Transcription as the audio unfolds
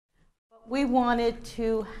We wanted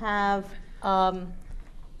to have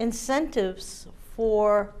incentives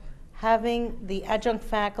for having the adjunct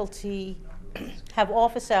faculty have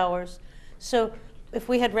office hours. So if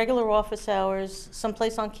we had regular office hours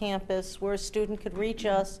someplace on campus where a student could reach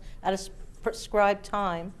us at a prescribed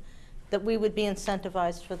time, that we would be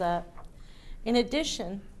incentivized for that. In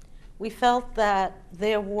addition, we felt that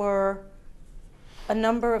there were a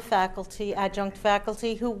number of faculty, adjunct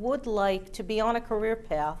faculty, who would like to be on a career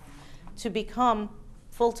path to become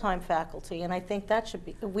full-time faculty, and I think that should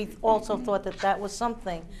be, we also thought that that was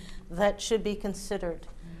something that should be considered.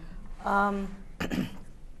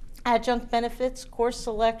 Adjunct benefits, course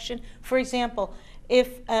selection. For example,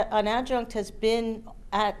 if an adjunct has been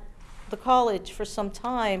at the college for some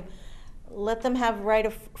time, let them have right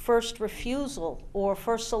of first refusal or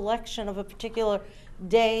first selection of a particular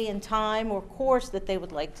day and time or course that they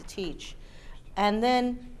would like to teach. And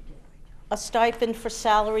then a stipend for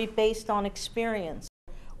salary based on experience.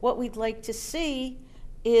 What we'd like to see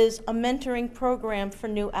is a mentoring program for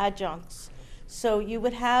new adjuncts. So you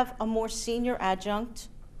would have a more senior adjunct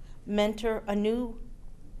mentor a new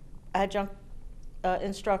adjunct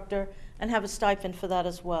instructor and have a stipend for that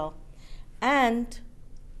as well. And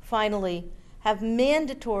finally, have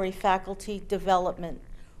mandatory faculty development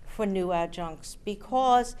for new adjuncts,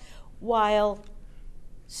 because while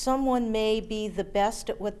someone may be the best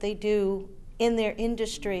at what they do in their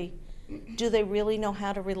industry, do they really know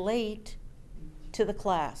how to relate to the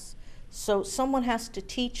class? So someone has to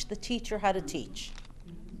teach the teacher how to teach.